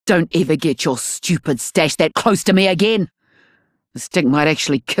Don't ever get your stupid stash that close to me again. The stink might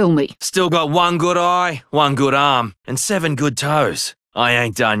actually kill me. Still got 1 good eye, 1 good arm, and 7 good toes. I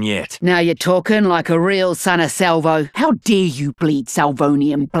ain't done yet. Now you're talking like a real son of Salvo. How dare you bleed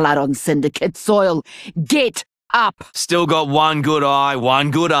Salvonian blood on Syndicate soil? Get up! Still got 1 good eye,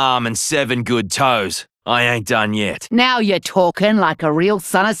 1 good arm, and 7 good toes. I ain't done yet. Now you're talking like a real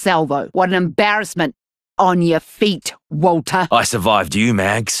son of Salvo. What an embarrassment. On your feet, Walter. I survived you,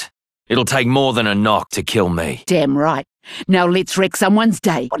 Mags. It'll take more than a knock to kill me. Damn right. Now let's wreck someone's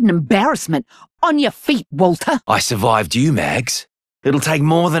day. What an embarrassment. On your feet, Walter. I survived you, Mags. It'll take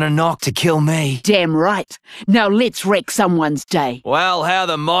more than a knock to kill me. Damn right. Now let's wreck someone's day. Well, how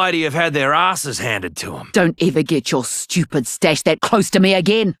the mighty have had their asses handed to them. Don't ever get your stupid stash that close to me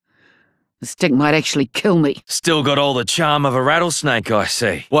again. The stink might actually kill me. Still got all the charm of a rattlesnake, I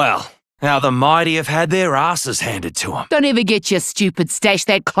see. Well, how the mighty have had their asses handed to them. Don't ever get your stupid stash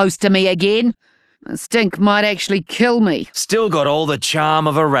that close to me again. The stink might actually kill me. Still got all the charm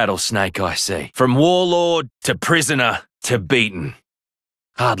of a rattlesnake, I see. From warlord to prisoner to beaten.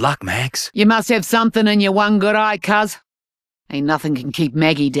 Hard luck, Mags. You must have something in your one good eye, cuz. Ain't nothing can keep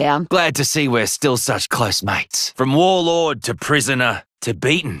Maggie down. Glad to see we're still such close mates. From warlord to prisoner to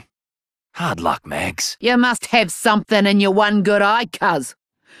beaten. Hard luck, Mags. You must have something in your one good eye, cuz.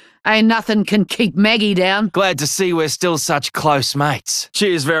 Ain't nothing can keep Maggie down. Glad to see we're still such close mates.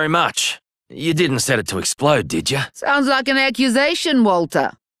 Cheers very much. You didn't set it to explode, did you? Sounds like an accusation,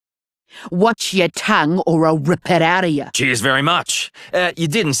 Walter. Watch your tongue or I'll rip it out of you. Cheers very much. You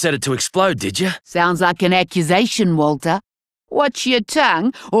didn't set it to explode, did you? Sounds like an accusation, Walter. Watch your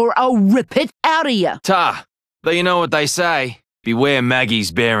tongue or I'll rip it out of you. Ta, though you know what they say. Beware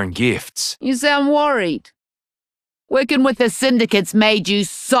Maggie's bearing gifts. You sound worried. Working with the syndicates made you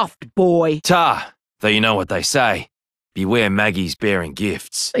soft, boy. Ta, though you know what they say. Beware Maggie's bearing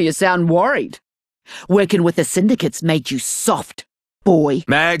gifts. You sound worried. Working with the syndicates made you soft, boy.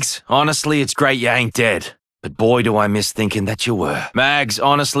 Mags, honestly, it's great you ain't dead. But boy, do I miss thinking that you were. Mags,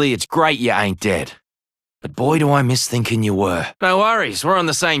 honestly, it's great you ain't dead. But boy, do I miss thinking you were. No worries, we're on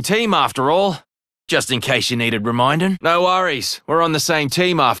the same team after all. Just in case you needed reminding. No worries, we're on the same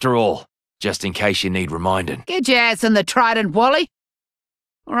team after all. Just in case you need reminding. Get your ass in the Trident, Wally.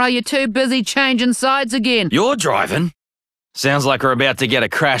 Or are you too busy changing sides again? You're driving? Sounds like we're about to get a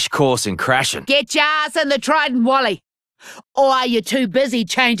crash course in crashing. Get your ass in the Trident, Wally. Or are you too busy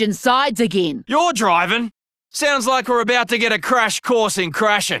changing sides again? You're driving? Sounds like we're about to get a crash course in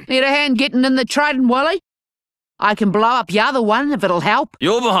crashing. Need a hand getting in the Trident, Wally? I can blow up your other one if it'll help.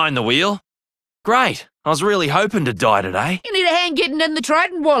 You're behind the wheel? Great. I was really hoping to die today. You need a hand getting in the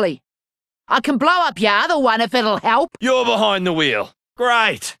Trident, Wally. I can blow up your other one if it'll help. You're behind the wheel.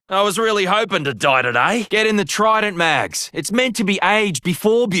 Great. I was really hoping to die today. Get in the Trident, Mags. It's meant to be age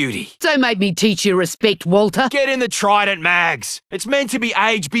before beauty. Don't make me teach you respect, Walter. Get in the Trident, Mags. It's meant to be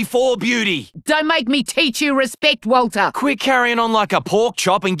age before beauty. Don't make me teach you respect, Walter. Quit carrying on like a pork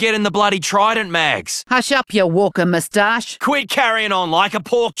chop and get in the bloody Trident, Mags. Hush up, you walker moustache. Quit carrying on like a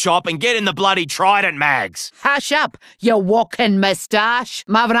pork chop and get in the bloody Trident, Mags. Hush up, you walking moustache.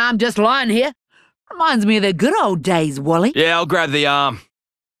 Marvin, I'm just lying here. Reminds me of the good old days, Wally. Yeah, I'll grab the arm.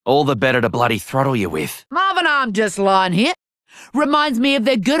 All the better to bloody throttle you with. Marvin, I'm just lying here. Reminds me of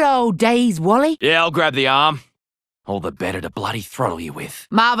the good old days, Wally. Yeah, I'll grab the arm. All the better to bloody throttle you with.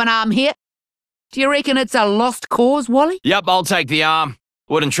 Marvin, I'm here. Do you reckon it's a lost cause, Wally? Yep, I'll take the arm.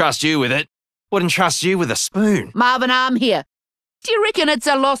 Wouldn't trust you with it. Wouldn't trust you with a spoon. Marvin, I'm here. Do you reckon it's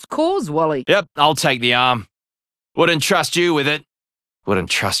a lost cause, Wally? Yep, I'll take the arm. Wouldn't trust you with it.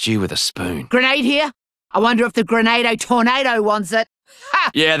 Wouldn't trust you with a spoon. Grenade here? I wonder if the Grenado Tornado wants it. Ha!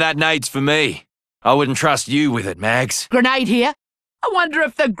 Yeah, that nade's for me. I wouldn't trust you with it, Mags. Grenade here? I wonder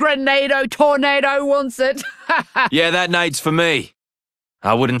if the Grenado Tornado wants it. Yeah, that nade's for me.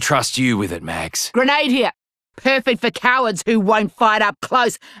 I wouldn't trust you with it, Mags. Grenade here. Perfect for cowards who won't fight up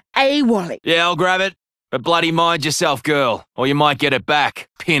close. Eh, Wally? Yeah, I'll grab it. But bloody mind yourself, girl, or you might get it back.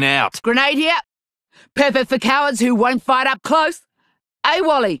 Pin out. Grenade here. Perfect for cowards who won't fight up close. Eh,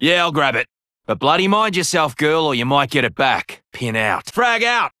 Wally? Yeah, I'll grab it. But bloody mind yourself, girl, or you might get it back. Pin out. Frag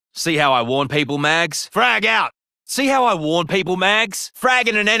out. See how I warn people, Mags? Frag out. See how I warn people, Mags?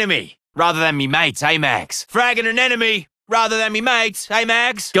 Fragging an enemy rather than me mates, hey, Mags? Fragging an enemy rather than me mates, hey,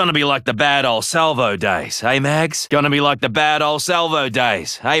 Mags? Gonna be like the bad old Salvo days, hey, Mags? Gonna be like the bad old Salvo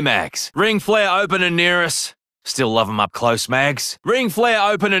days, hey, Mags? Ring flare open and near us. Still love 'em up close, Mags. Ring flare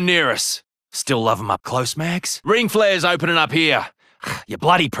open and near us. Still love 'em up close, Mags. Ring flare's opening up here. You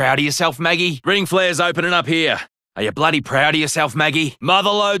bloody proud of yourself, Maggie? Ring flare's opening up here. Are you bloody proud of yourself, Maggie?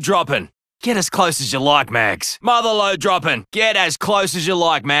 Mother load dropping. Get as close as you like, Mags. Motherload dropping. Get as close as you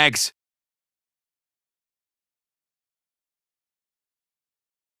like, Mags.